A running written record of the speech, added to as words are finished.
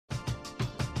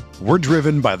We're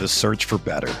driven by the search for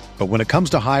better. But when it comes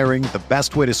to hiring, the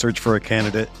best way to search for a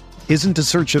candidate isn't to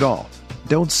search at all.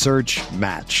 Don't search,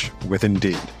 match with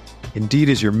Indeed. Indeed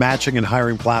is your matching and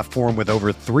hiring platform with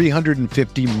over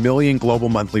 350 million global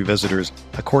monthly visitors,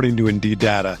 according to Indeed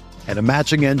data, and a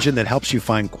matching engine that helps you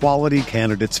find quality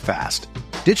candidates fast.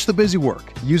 Ditch the busy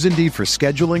work. Use Indeed for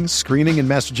scheduling, screening, and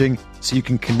messaging so you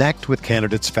can connect with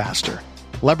candidates faster.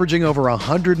 Leveraging over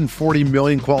 140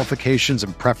 million qualifications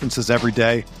and preferences every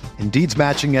day, Indeed's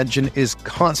matching engine is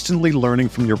constantly learning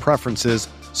from your preferences,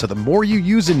 so the more you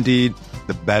use Indeed,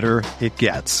 the better it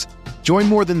gets. Join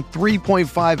more than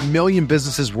 3.5 million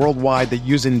businesses worldwide that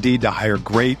use Indeed to hire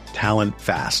great talent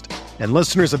fast. And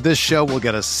listeners of this show will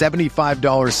get a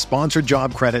 $75 sponsored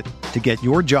job credit to get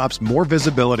your jobs more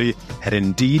visibility at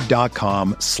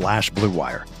Indeed.com/Blue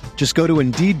Wire. Just go to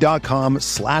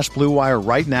Indeed.com/Blue Wire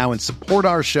right now and support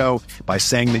our show by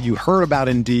saying that you heard about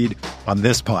Indeed on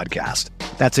this podcast.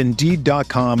 That's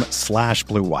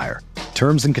Indeed.com/Blue Wire.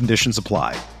 Terms and conditions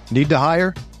apply. Need to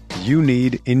hire? You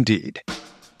need Indeed.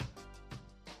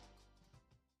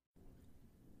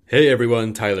 Hey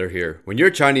everyone, Tyler here. When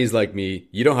you're Chinese like me,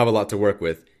 you don't have a lot to work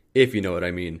with, if you know what I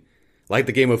mean. Like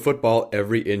the game of football,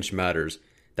 every inch matters.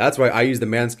 That's why I use the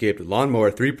Manscaped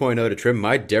Lawnmower 3.0 to trim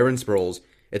my Darren Sproles.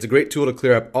 It's a great tool to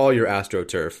clear up all your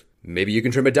AstroTurf. Maybe you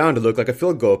can trim it down to look like a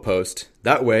field goal post.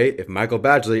 That way, if Michael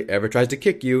Badgley ever tries to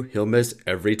kick you, he'll miss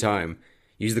every time.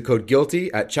 Use the code GUILTY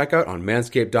at checkout on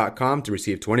manscaped.com to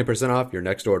receive 20% off your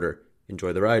next order.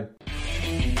 Enjoy the ride.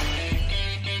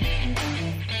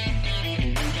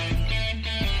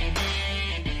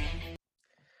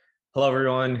 Hello,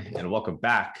 everyone, and welcome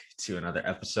back to another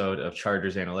episode of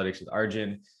Chargers Analytics with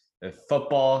Arjun. The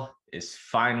football is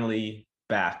finally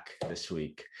back this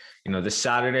week. You know, this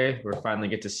Saturday, we're finally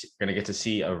going to get to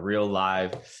see a real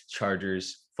live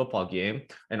Chargers football game.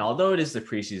 And although it is the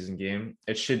preseason game,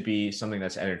 it should be something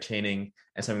that's entertaining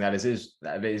and something that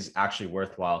is actually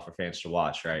worthwhile for fans to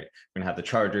watch, right? We're going to have the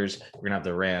Chargers, we're going to have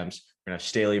the Rams, we're going to have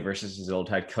Staley versus his old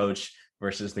head coach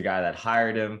versus the guy that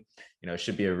hired him. You know, it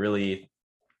should be a really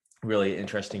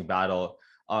interesting battle.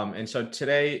 And so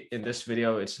today in this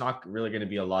video, it's not really going to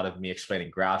be a lot of me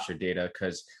explaining graphs or data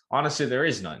because honestly, there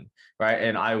is none, right?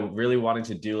 And I really wanted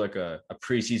to do like a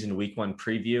preseason week one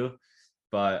preview,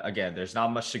 but again, there's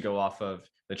not much to go off of.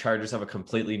 The Chargers have a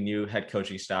completely new head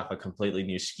coaching staff, a completely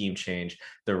new scheme change.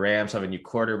 The Rams have a new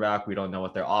quarterback. We don't know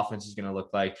what their offense is going to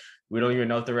look like. We don't even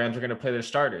know if the Rams are going to play their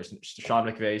starters. Sean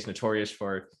McVay is notorious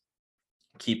for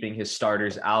keeping his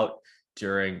starters out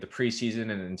during the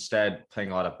preseason and instead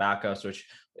playing a lot of backups, which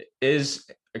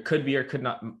could be or could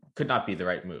not be the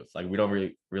right move. Like we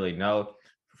don't really know.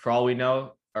 For all we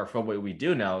know, or from what we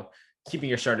do know, keeping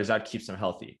your starters out keeps them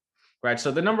healthy, right?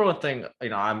 So the number one thing,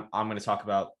 I'm going to talk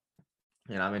about,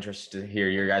 and I'm interested to hear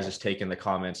your guys' take in the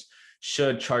comments.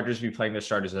 Should Chargers be playing their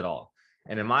starters at all?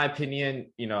 And in my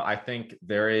opinion, I think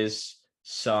there is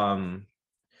some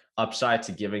upside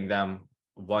to giving them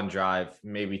one drive,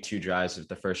 maybe two drives if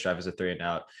the first drive is a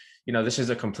 3-and-out. This is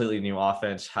a completely new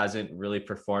offense, hasn't really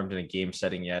performed in a game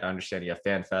setting yet. I understand you have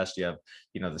FanFest, you have,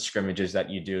 the scrimmages that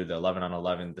you do, the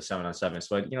 11-on-11, the 7-on-7.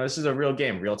 But, this is a real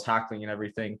game, real tackling and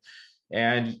everything.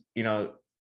 And,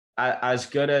 as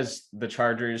good as the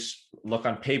Chargers look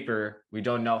on paper, we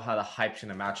don't know how the hype's going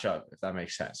to match up, if that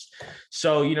makes sense.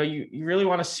 So, you really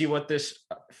want to see what this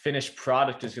finished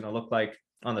product is going to look like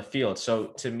on the field. So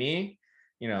to me,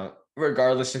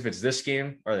 regardless if it's this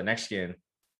game or the next game,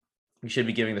 we should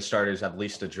be giving the starters at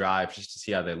least a drive just to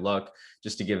see how they look,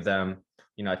 just to give them,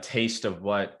 a taste of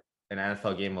what an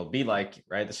NFL game will be like,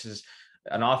 right? This is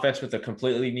an offense with a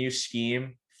completely new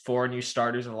scheme, 4 new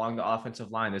starters along the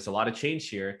offensive line. There's a lot of change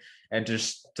here. And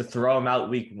just to throw them out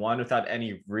week one without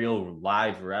any real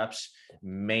live reps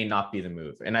may not be the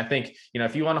move. And I think,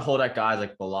 if you want to hold out guys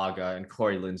like Bulaga and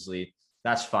Corey Linsley,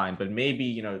 that's fine. But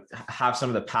maybe, have some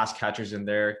of the pass catchers in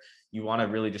there. You want to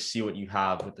really just see what you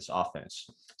have with this offense.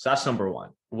 So that's number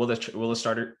one. Will the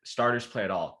starters play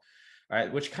at all? All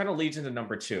right, which kind of leads into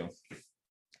number two.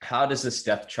 How does this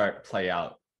depth chart play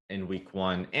out in week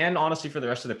one? And honestly, for the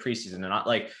rest of the preseason, and not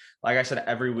like I said,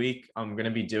 every week I'm going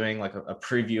to be doing like a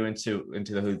preview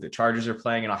into who the Chargers are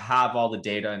playing, and I'll have all the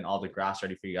data and all the graphs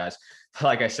ready for you guys. But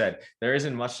like I said, there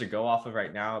isn't much to go off of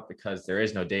right now because there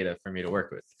is no data for me to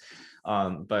work with.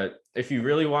 But if you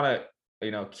really want to,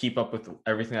 keep up with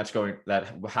everything that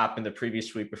happened the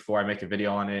previous week before I make a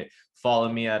video on it, follow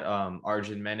me at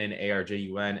Arjun Menon,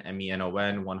 ARJUN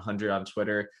MENON 100 on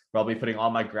Twitter, where I'll be putting all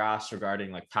my graphs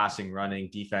regarding like passing, running,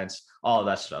 defense, all of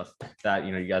that stuff that,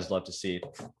 you guys love to see.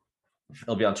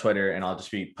 It'll be on Twitter and I'll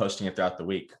just be posting it throughout the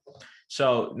week.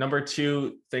 So number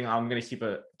two thing I'm going to keep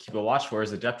a watch for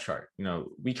is the depth chart.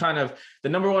 We kind of the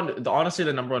number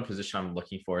one position I'm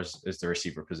looking for is the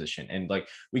receiver position. And like,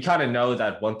 we kind of know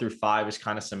that 1 through 5 is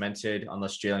kind of cemented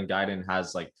unless Jalen Guyton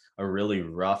has like a really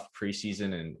rough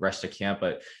preseason and rest of camp.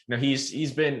 But,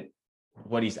 he's been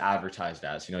what he's advertised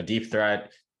as, deep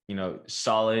threat,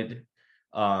 solid,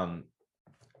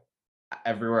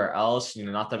 everywhere else,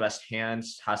 not the best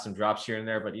hands, has some drops here and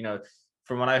there, but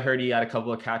from what I heard, he had a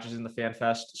couple of catches in the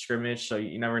FanFest scrimmage, so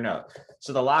you never know.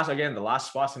 So the last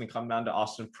spot's going to come down to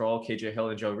Austin Proehl, KJ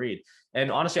Hill, and Joe Reed.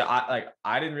 And honestly,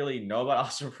 I didn't really know about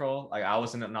Austin Proehl. Like, I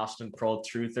wasn't an Austin Proehl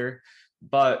truther,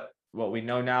 but what we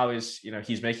know now is,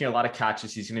 he's making a lot of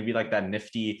catches. He's going to be like that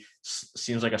nifty,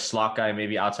 seems like a slot guy,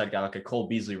 maybe outside guy, like a Cole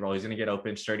Beasley role. He's going to get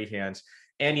open, sturdy hands,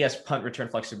 and he has punt return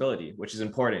flexibility, which is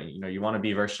important. You want to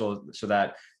be versatile so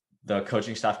that the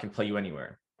coaching staff can play you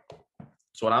anywhere.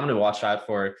 So what I'm going to watch out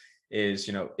for is,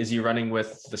 is he running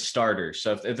with the starters?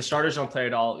 So if the starters don't play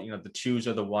at all, the 2s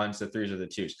are the 1s, the 3s are the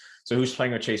 2s. So who's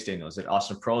playing with Chase Daniel? Is it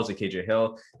Austin Proehl? Is it KJ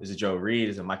Hill? Is it Joe Reed?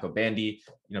 Is it Michael Bandy?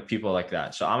 People like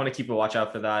that. So I'm going to keep a watch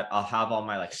out for that. I'll have all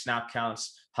my like snap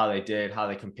counts, how they did, how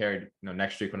they compared,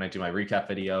 next week when I do my recap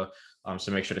video.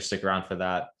 So make sure to stick around for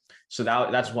that. So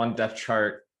that's one depth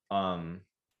chart,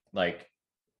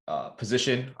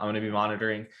 position I'm going to be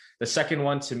monitoring. The second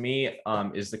one to me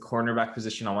is the cornerback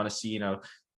position. I want to see,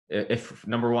 if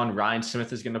number one, Ryan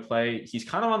Smith is going to play. He's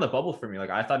kind of on the bubble for me. Like,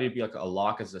 I thought he'd be like a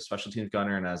lock as a special teams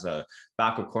gunner and as a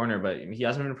backup corner, but he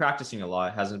hasn't been practicing a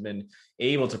lot, hasn't been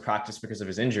able to practice because of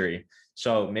his injury.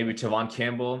 So maybe Tevaughn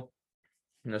Campbell,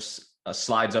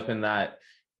 slides up in that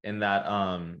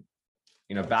backup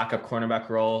cornerback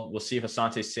role. We'll see if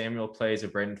Asante Samuel plays,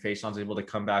 if Brandon Faison's able to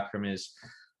come back from his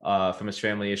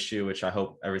family issue, which I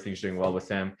hope everything's doing well with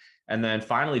him. And then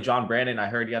finally, John Brandon, I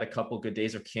heard he had a couple good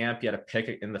days of camp. He had a pick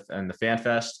in the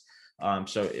FanFest.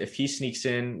 So if he sneaks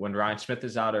in when Ryan Smith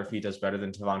is out, or if he does better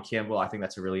than Tevaughn Campbell, I think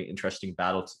that's a really interesting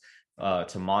battle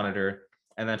to monitor.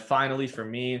 And then finally, for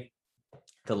me,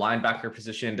 the linebacker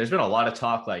position, there's been a lot of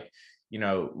talk,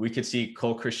 we could see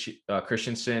Cole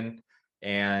Christensen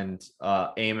and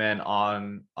Amen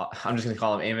on, I'm just going to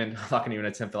call him Amen. I'm not going to even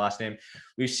attempt the last name.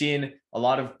 We've seen a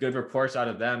lot of good reports out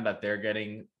of them that they're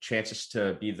getting chances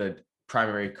to be the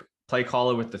primary play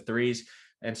caller with the 3s.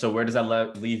 And so where does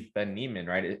that leave Ben Niemann,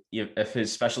 right? If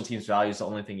his special teams value is the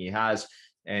only thing he has,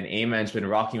 and Amen's been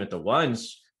rocking with the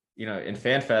 1s, in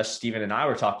FanFest, Steven and I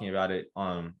were talking about it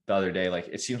the other day. Like,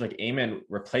 it seems like Amen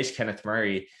replaced Kenneth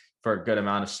Murray for a decent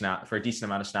amount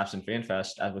of snaps in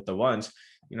FanFest as with the 1s.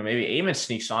 Maybe Amen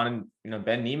sneaks on and,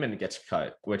 Ben Niemann gets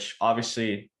cut, which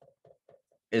obviously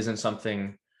isn't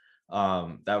something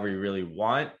that we really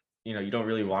want. You don't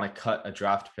really want to cut a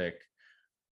draft pick.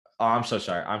 Oh, I'm so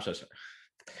sorry.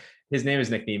 His name is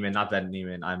Nick Niemann, not Ben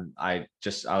Niemann. I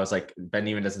was like, Ben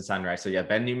Niemann doesn't sound right. So yeah,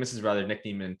 Ben Niemann's brother, Nick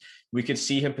Niemann. We could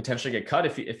see him potentially get cut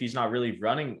if he's not really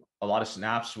running a lot of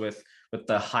snaps with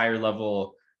the higher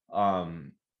level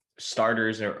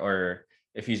starters, or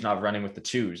if he's not running with the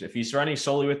 2s. If he's running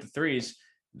solely with the 3s,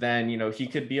 then he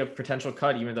could be a potential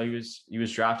cut, even though he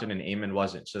was drafted and Amen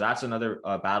wasn't. So that's another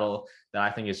battle that I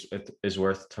think is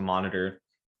worth to monitor.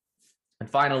 And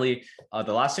finally,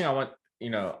 the last thing I want,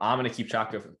 I'm going to keep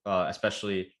track of,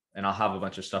 especially, and I'll have a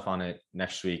bunch of stuff on it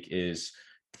next week, is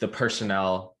the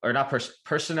personnel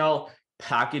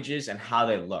packages and how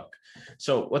they look.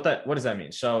 So what does that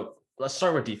mean? So let's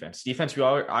start with defense.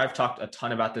 I've talked a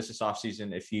ton about this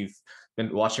offseason. If you've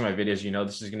been watching my videos,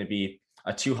 this is going to be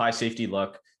a 2-high safety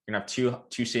look. You're going to have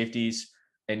two safeties,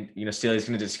 and Staley's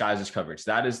going to disguise his coverage.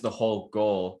 That is the whole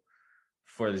goal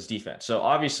for this defense. So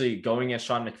obviously, going against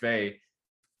Sean McVay,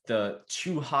 the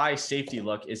 2-high safety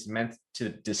look is meant to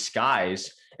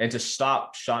disguise and to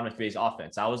stop Sean McVay's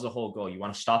offense. That was the whole goal. You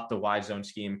want to stop the wide zone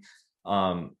scheme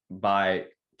by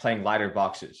playing lighter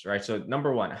boxes, right? So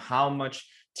number one, how much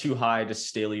 2-high does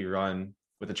Staley run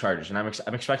with the Chargers? And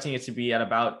I'm expecting it to be at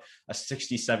about a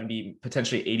 60, 70,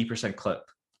 potentially 80% clip,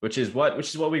 which is what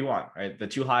we want, right? The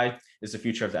 2-high is the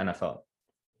future of the NFL.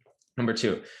 Number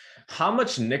two, how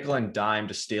much nickel and dime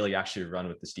does Staley actually run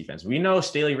with this defense? We know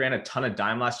Staley ran a ton of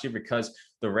dime last year because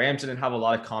the Rams didn't have a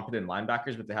lot of competent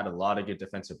linebackers, but they had a lot of good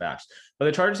defensive backs. But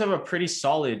the Chargers have a pretty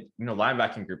solid,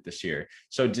 linebacking group this year.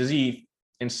 So does he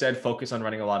instead focus on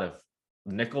running a lot of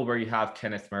nickel, where you have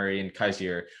Kenneth Murray and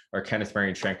Kaiser, or Kenneth Murray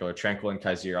and Tranquill, or Tranquill and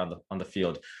Kaiser on the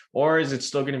field? Or is it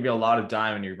still going to be a lot of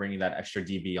dime and you're bringing that extra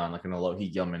DB on, like an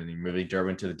Alohi Gilman, and you're moving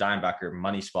Durbin to the dime backer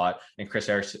money spot and Chris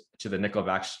Harris to the nickel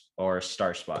backs or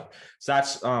star spot? So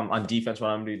that's on defense what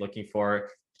I'm going to be looking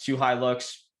for. 2-high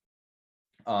looks.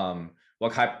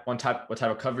 What type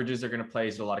of coverages they're going to play?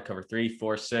 Is it a lot of cover 3,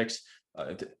 4, 6?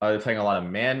 Are they playing a lot of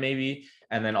man maybe?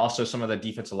 And then also some of the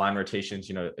defensive line rotations,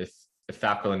 if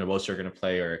Fackrell and Nwosu are going to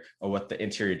play or what the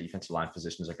interior defensive line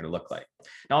positions are going to look like.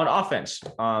 Now on offense,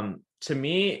 to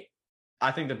me,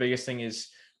 I think the biggest thing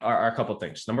are a couple of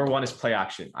things. Number one is play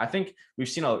action. I think we've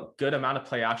seen a good amount of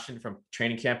play action from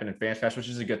training camp and advanced pass, which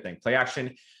is a good thing. Play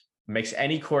action makes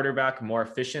any quarterback more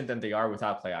efficient than they are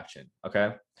without play action.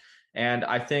 Okay. And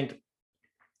I think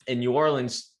in New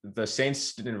Orleans, the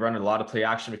Saints didn't run a lot of play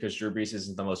action because Drew Brees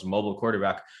isn't the most mobile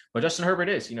quarterback, but Justin Herbert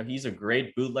is. He's a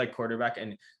great bootleg quarterback,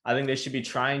 and I think they should be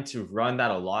trying to run that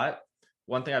a lot.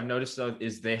 One thing I've noticed, though,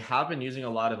 is they have been using a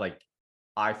lot of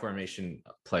I formation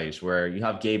plays where you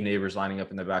have Gabe Neighbors lining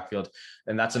up in the backfield.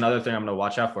 And that's another thing I'm going to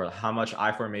watch out for. How much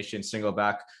I formation, single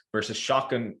back versus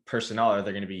shotgun personnel are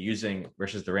they going to be using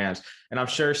versus the Rams? And I'm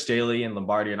sure Staley and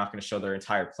Lombardi are not going to show their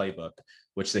entire playbook,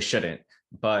 which they shouldn't.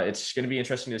 But it's going to be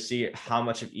interesting to see how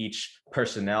much of each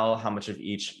personnel, how much of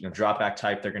each drop back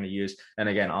type they're going to use. And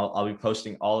again, I'll be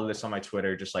posting all of this on my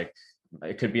Twitter, just like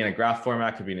it could be in a graph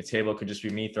format, could be in a table, could just be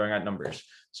me throwing out numbers.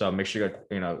 So make sure,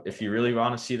 if you really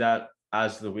want to see that,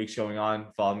 as the week's going on,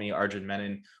 follow me, Arjun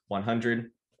Menon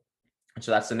 100.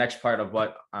 So that's the next part of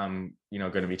what I'm,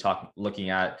 going to be looking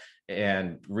at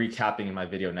and recapping in my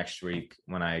video next week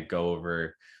when I go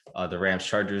over the Rams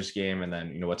Chargers game and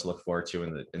then, what to look forward to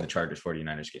in the Chargers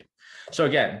 49ers game. So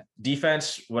again,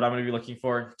 defense, what I'm going to be looking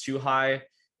for, too high,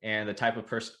 and the type of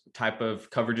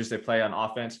coverages they play on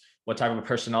offense, what type of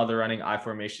personnel they're running, I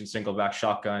formation, single back,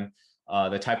 shotgun,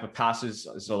 the type of passes,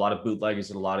 is it a lot of bootleg, is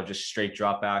it a lot of just straight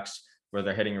dropbacks where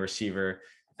they're hitting a receiver?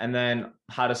 And then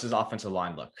how does his offensive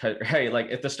line look? Hey,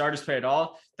 if the starters play at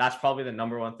all, that's probably the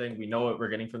number one thing. We know what we're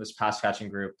getting from this pass catching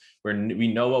group.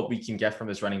 We know what we can get from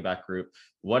this running back group.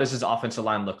 What does his offensive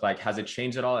line look like? Has it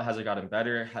changed at all? Has it gotten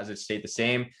better? Has it stayed the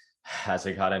same? Has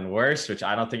it gotten worse? Which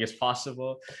I don't think is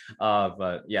possible.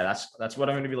 But yeah, that's what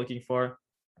I'm going to be looking for.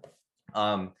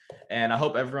 And I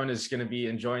hope everyone is going to be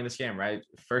enjoying this game, right?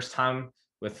 First time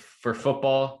for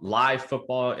football, live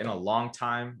football in a long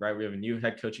time, right? We have a new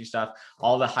head coaching staff.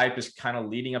 All the hype is kind of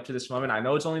leading up to this moment. I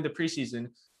know it's only the preseason,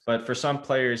 but for some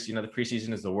players, the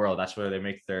preseason is the world. That's where they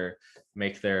make their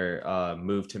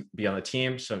move to be on the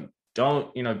team. So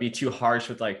don't, be too harsh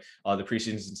with the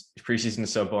preseason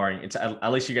is so boring. It's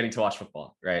at least you're getting to watch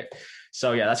football, right?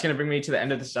 So yeah, that's going to bring me to the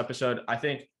end of this episode. I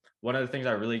think one of the things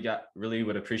I really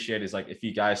would appreciate is if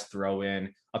you guys throw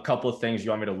in a couple of things you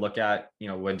want me to look at,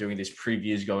 when doing these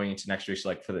previews going into next week.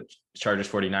 So for the Chargers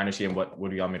 49ers game, what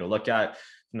do you want me to look at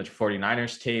from the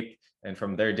 49ers tape and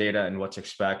from their data and what to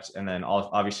expect? And then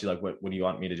obviously what do you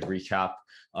want me to recap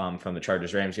from the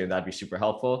Chargers Rams game? That'd be super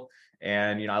helpful.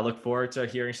 And, I look forward to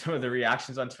hearing some of the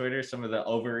reactions on Twitter, some of the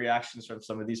overreactions from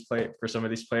some of these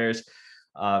players.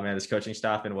 And this coaching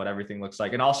staff and what everything looks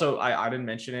like. And also I didn't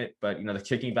mention it, but the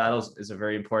kicking battles is a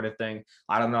very important thing.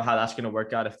 I don't know how that's going to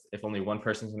work out if only one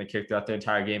person's going to kick throughout the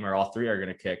entire game or all three are going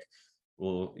to kick.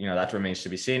 Well, that remains to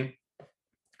be seen.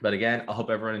 But again, I hope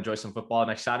everyone enjoys some football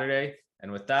next Saturday.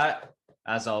 And with that,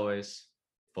 as always,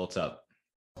 Bolts up.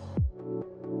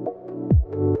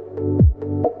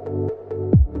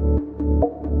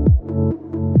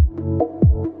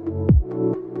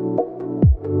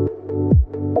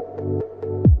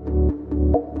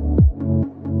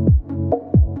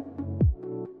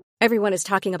 Everyone is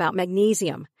talking about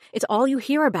magnesium. It's all you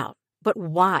hear about. But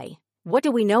why? What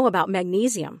do we know about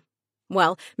magnesium?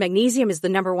 Well, magnesium is the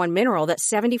number one mineral that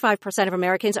 75% of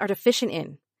Americans are deficient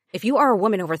in. If you are a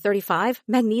woman over 35,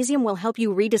 magnesium will help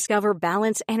you rediscover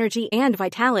balance, energy, and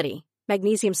vitality.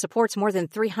 Magnesium supports more than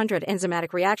 300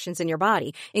 enzymatic reactions in your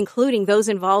body, including those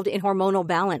involved in hormonal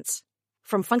balance.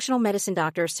 From functional medicine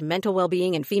doctors to mental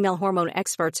well-being and female hormone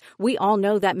experts, we all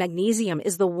know that magnesium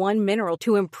is the one mineral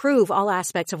to improve all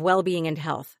aspects of well-being and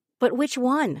health. But which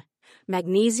one?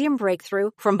 Magnesium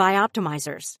Breakthrough from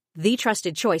Bioptimizers, the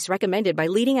trusted choice recommended by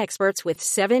leading experts with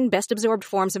 7 best-absorbed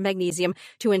forms of magnesium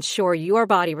to ensure your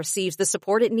body receives the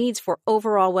support it needs for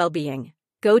overall well-being.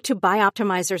 Go to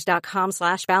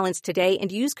bioptimizers.com/balance today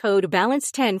and use code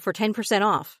BALANCE10 for 10%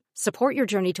 off. Support your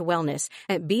journey to wellness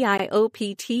at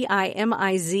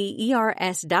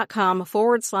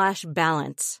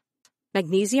bioptimizers.com/balance.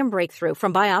 Magnesium Breakthrough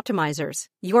from Bioptimizers,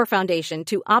 your foundation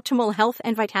to optimal health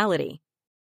and vitality.